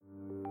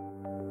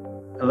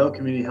Hello,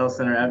 Community Health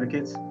Center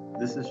advocates.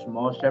 This is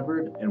Shamal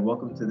Shepard, and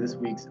welcome to this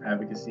week's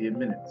Advocacy in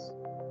Minutes.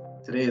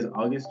 Today is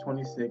August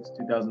 26,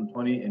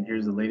 2020, and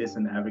here's the latest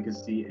in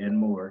advocacy and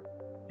more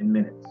in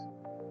minutes.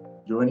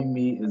 Joining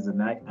me is the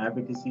NAC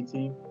advocacy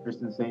team,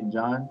 Kristen St.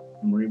 John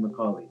and Marie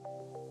McCauley.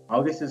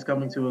 August is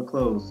coming to a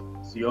close,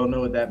 so you all know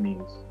what that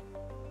means.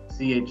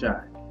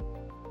 CHI.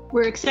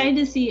 We're excited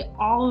to see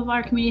all of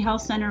our Community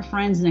Health Center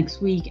friends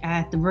next week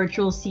at the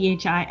virtual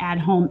CHI at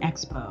Home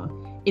Expo.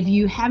 If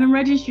you haven't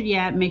registered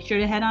yet, make sure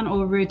to head on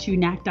over to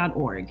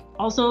nac.org.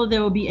 Also,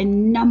 there will be a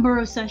number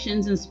of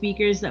sessions and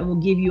speakers that will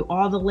give you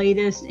all the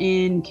latest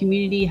in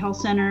community health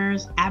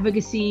centers,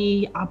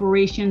 advocacy,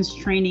 operations,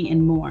 training,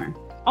 and more.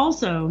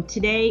 Also,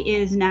 today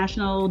is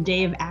National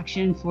Day of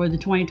Action for the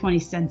 2020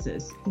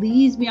 Census.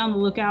 Please be on the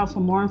lookout for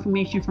more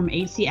information from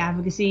HC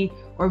Advocacy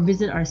or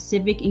visit our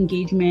Civic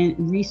Engagement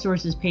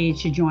Resources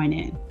page to join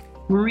in.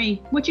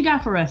 Marie, what you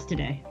got for us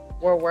today?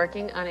 We're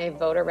working on a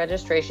voter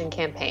registration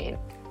campaign.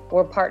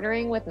 We're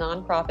partnering with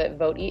nonprofit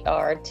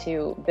VoteER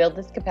to build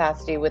this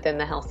capacity within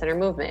the health center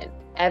movement.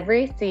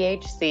 Every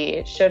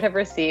CHC should have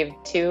received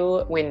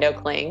 2 window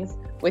clings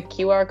with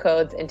QR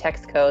codes and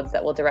text codes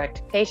that will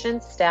direct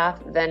patients, staff,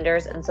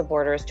 vendors, and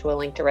supporters to a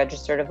link to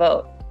register to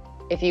vote.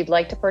 If you'd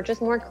like to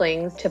purchase more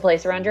clings to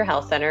place around your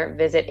health center,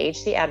 visit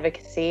HC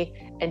Advocacy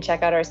and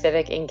check out our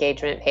civic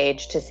engagement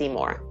page to see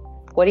more.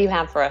 What do you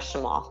have for us,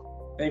 Shamal?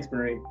 Thanks,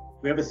 Marie.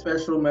 We have a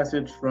special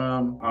message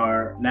from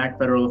our NAC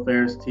Federal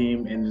Affairs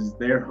team, and it's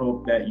their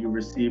hope that you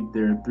received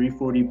their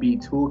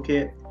 340B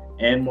toolkit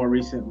and more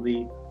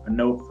recently, a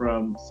note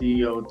from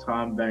CEO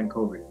Tom Van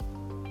Koveren.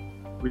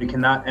 We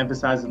cannot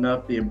emphasize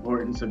enough the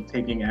importance of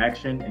taking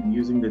action and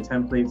using the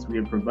templates we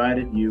have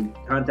provided you to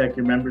contact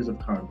your members of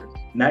Congress.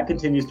 NAC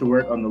continues to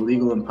work on the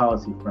legal and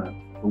policy front,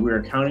 but we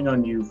are counting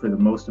on you for the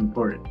most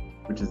important,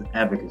 which is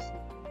advocacy.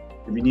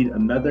 If you need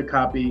another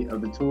copy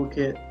of the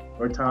toolkit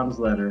or Tom's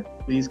letter,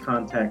 please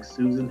contact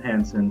Susan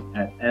Hansen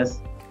at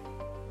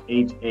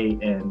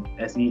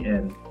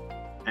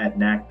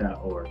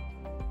SHANSEN@nac.org.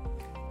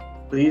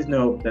 Please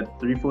note that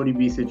the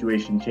 340B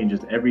situation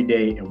changes every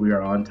day and we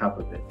are on top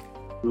of it.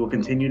 We will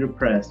continue to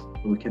press,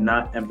 but we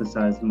cannot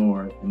emphasize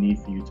more the need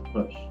for you to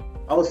push.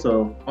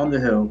 Also, on the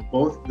Hill,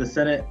 both the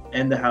Senate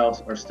and the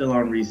House are still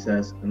on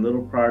recess and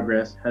little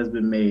progress has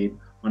been made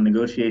on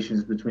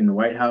negotiations between the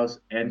White House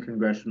and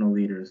congressional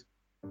leaders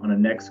on a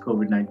next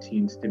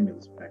COVID-19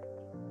 stimulus package.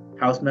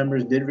 House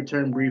members did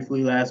return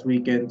briefly last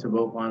weekend to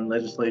vote on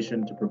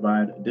legislation to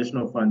provide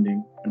additional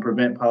funding and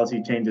prevent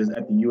policy changes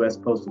at the U.S.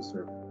 Postal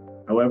Service.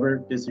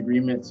 However,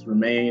 disagreements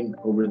remain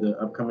over the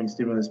upcoming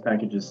stimulus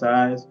package's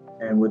size,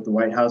 and with the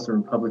White House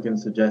and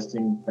Republicans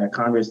suggesting that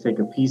Congress take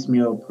a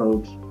piecemeal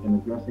approach in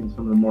addressing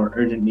some of the more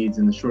urgent needs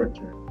in the short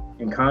term.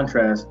 In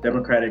contrast,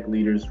 Democratic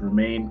leaders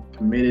remain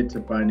committed to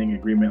finding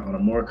agreement on a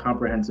more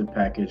comprehensive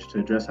package to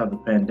address how the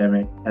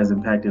pandemic has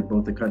impacted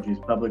both the country's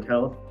public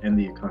health and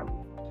the economy.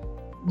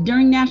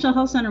 During National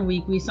Health Center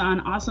Week, we saw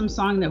an awesome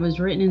song that was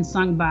written and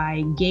sung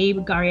by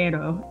Gabe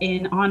Guerrero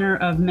in honor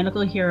of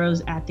medical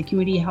heroes at the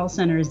community health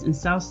centers in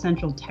South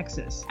Central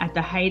Texas at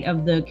the height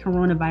of the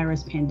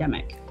coronavirus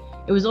pandemic.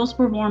 It was also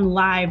performed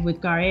live with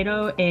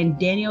Guerrero and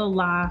Daniel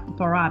La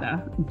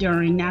Parada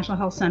during National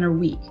Health Center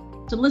Week.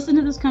 To listen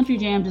to this country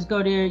jam, just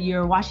go to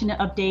your Washington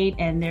Update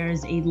and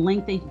there's a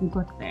link that you can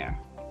click there.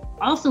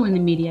 Also in the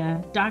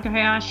media, Dr.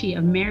 Hayashi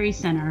of Mary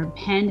Center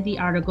penned the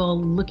article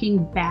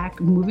Looking Back,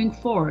 Moving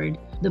Forward,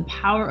 the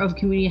Power of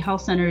Community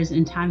Health Centers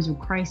in Times of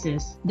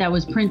Crisis that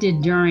was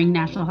printed during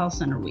National Health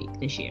Center Week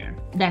this year.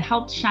 That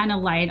helped shine a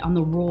light on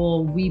the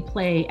role we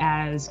play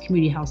as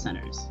community health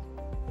centers.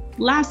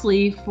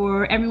 Lastly,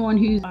 for everyone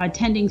who's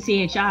attending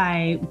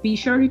CHI, be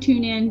sure to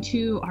tune in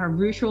to our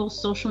virtual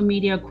social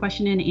media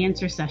question and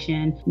answer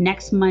session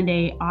next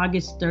Monday,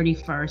 August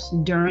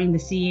 31st during the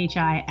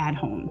CHI at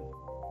Home.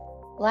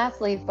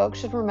 Lastly, folks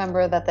should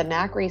remember that the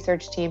NAC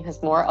research team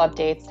has more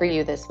updates for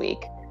you this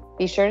week.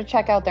 Be sure to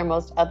check out their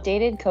most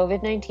updated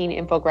COVID-19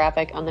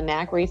 infographic on the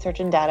NAC Research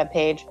and Data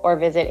page or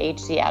visit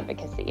HC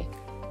Advocacy.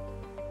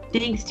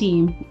 Thanks,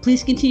 team.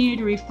 Please continue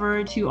to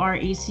refer to our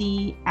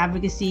HC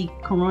Advocacy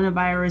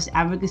coronavirus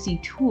advocacy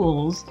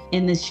tools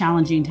in this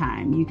challenging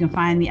time. You can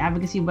find the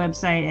advocacy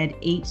website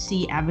at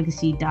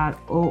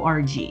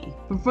hcadvocacy.org.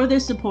 For further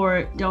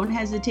support, don't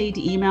hesitate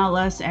to email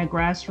us at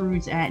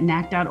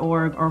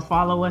grassroots@nac.org or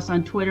follow us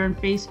on Twitter and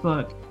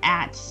Facebook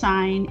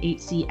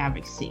 @HC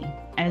Advocacy.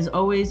 As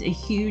always, a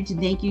huge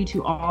thank you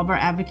to all of our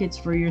advocates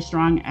for your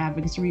strong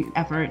advocacy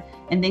effort,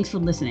 and thanks for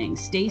listening.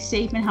 Stay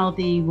safe and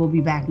healthy. We'll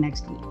be back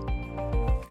next week.